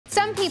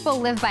Some people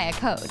live by a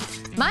code.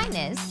 Mine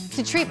is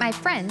to treat my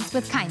friends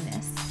with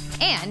kindness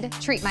and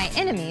treat my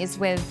enemies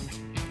with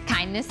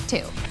kindness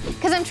too.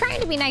 Because I'm trying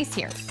to be nice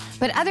here,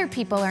 but other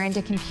people are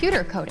into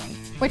computer coding,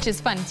 which is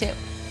fun too.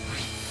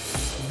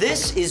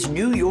 This is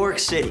New York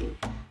City.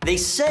 They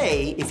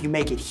say if you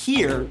make it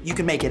here, you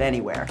can make it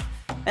anywhere.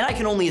 And I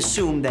can only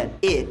assume that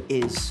it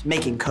is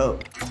making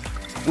code.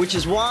 Which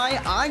is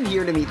why I'm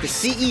here to meet the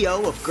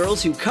CEO of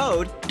Girls Who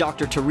Code,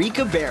 Dr.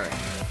 Tarika Barrett.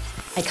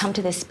 I come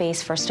to this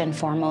space first and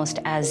foremost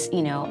as,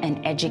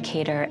 an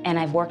educator, and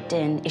I've worked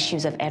in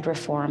issues of ed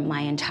reform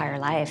my entire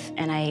life,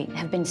 and I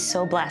have been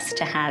so blessed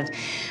to have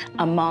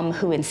a mom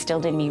who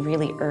instilled in me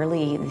really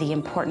early the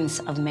importance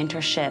of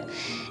mentorship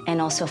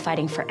and also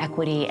fighting for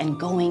equity and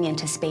going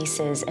into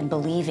spaces and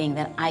believing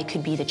that I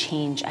could be the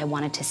change I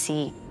wanted to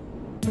see.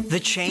 The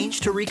change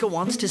Tarika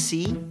wants to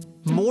see?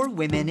 More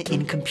women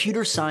in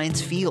computer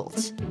science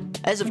fields.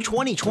 As of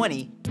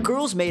 2020,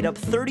 girls made up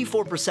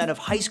 34% of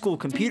high school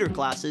computer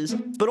classes,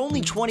 but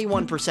only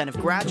 21% of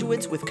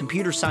graduates with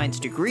computer science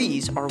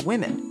degrees are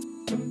women.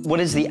 What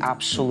is the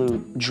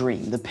absolute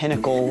dream, the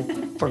pinnacle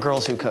for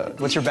Girls Who Code?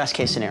 What's your best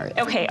case scenario?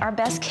 Okay, our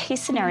best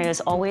case scenario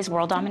is always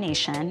world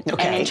domination.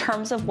 Okay. And in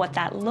terms of what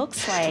that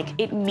looks like,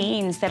 it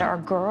means that our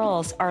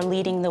girls are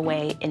leading the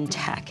way in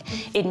tech.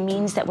 It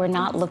means that we're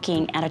not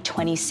looking at a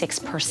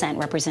 26%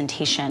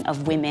 representation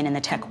of women in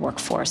the tech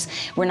workforce.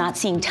 We're not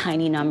seeing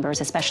tiny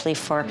numbers, especially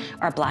for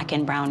our Black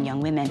and brown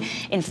young women.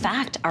 In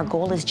fact, our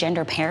goal is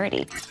gender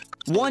parity.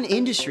 One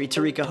industry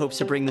Tarika hopes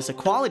to bring this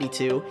equality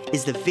to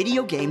is the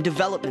video game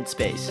development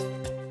space.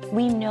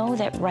 We know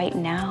that right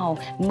now,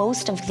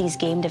 most of these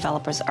game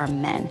developers are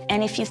men.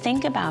 And if you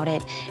think about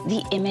it,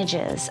 the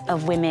images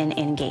of women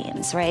in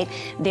games, right?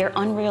 They're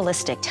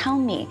unrealistic. Tell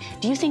me,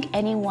 do you think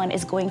anyone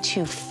is going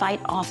to fight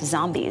off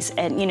zombies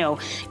and,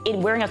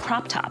 wearing a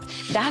crop top?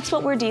 That's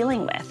what we're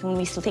dealing with when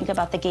we think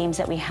about the games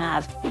that we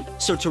have.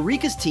 So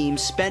Tarika's team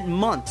spent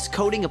months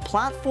coding a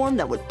platform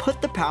that would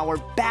put the power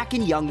back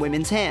in young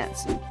women's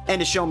hands. And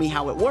to show me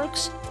how it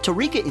works,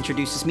 Tarika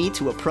introduces me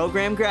to a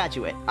program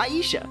graduate,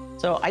 Aisha.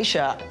 So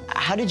Aisha,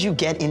 how did you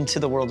get into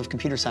the world of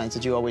computer science?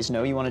 Did you always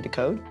know you wanted to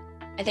code?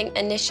 I think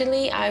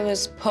initially I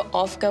was put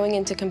off going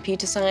into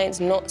computer science,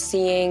 not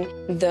seeing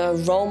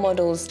the role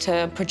models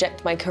to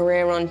project my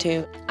career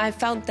onto. I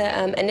felt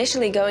that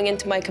initially going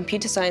into my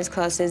computer science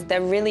classes,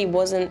 there really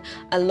wasn't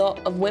a lot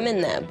of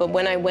women there. But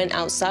when I went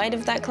outside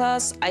of that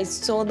class, I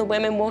saw the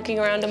women walking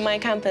around on my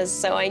campus.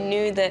 So I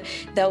knew that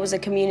there was a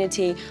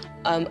community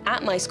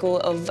at my school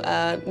of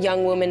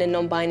young women and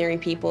non-binary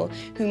people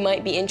who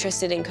might be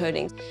interested in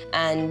coding.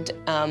 And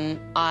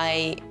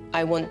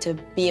I want to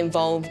be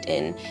involved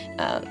in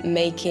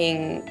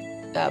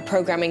making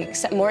programming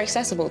more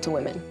accessible to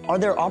women. Are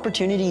there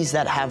opportunities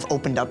that have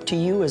opened up to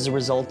you as a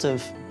result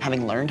of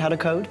having learned how to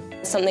code?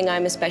 Something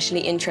I'm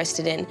especially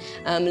interested in,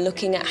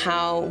 looking at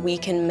how we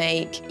can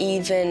make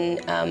even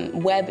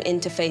web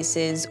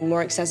interfaces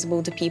more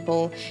accessible to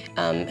people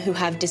who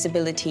have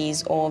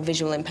disabilities or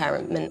visual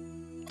impairment.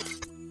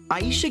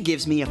 Aisha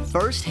gives me a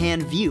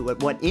first-hand view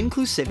at what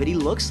inclusivity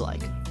looks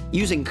like,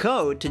 using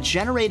code to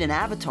generate an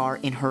avatar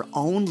in her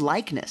own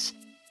likeness.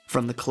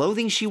 From the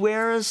clothing she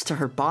wears to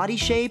her body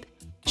shape,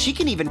 she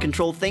can even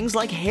control things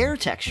like hair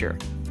texture.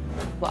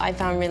 What I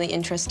found really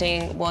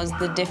interesting was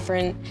the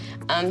different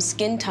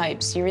skin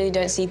types. You really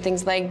don't see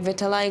things like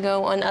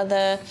vitiligo on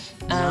other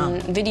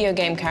video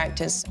game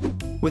characters.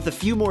 With a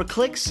few more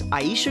clicks,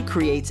 Aisha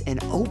creates an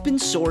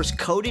open-source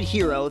coded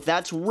hero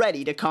that's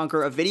ready to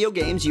conquer a video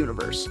game's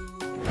universe.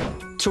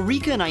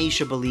 Tarika and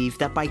Aisha believe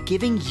that by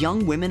giving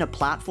young women a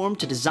platform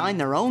to design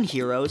their own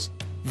heroes,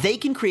 they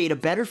can create a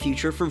better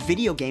future for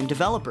video game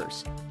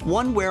developers,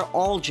 one where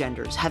all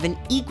genders have an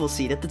equal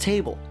seat at the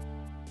table.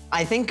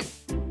 I think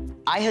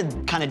I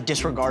had kind of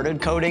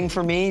disregarded coding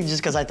for me just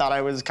because I thought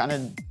I was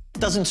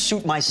doesn't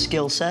suit my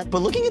skill set.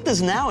 But looking at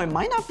this now, it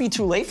might not be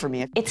too late for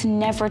me. It's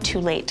never too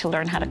late to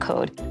learn how to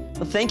code.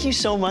 Well, thank you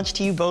so much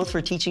to you both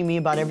for teaching me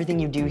about everything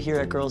you do here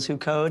at Girls Who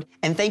Code.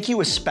 And thank you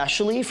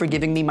especially for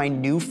giving me my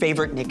new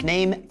favorite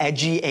nickname,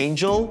 Edgy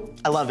Angel.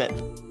 I love it.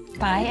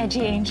 Bye,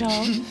 Edgy Angel.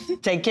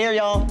 Take care,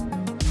 y'all.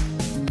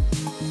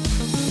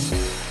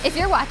 If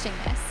you're watching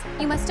this,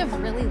 you must have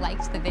really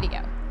liked the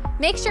video.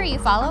 Make sure you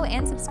follow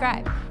and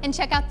subscribe, and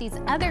check out these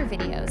other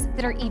videos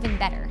that are even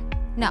better.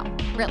 No,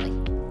 really.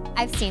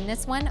 I've seen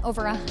this one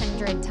over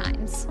 100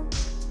 times.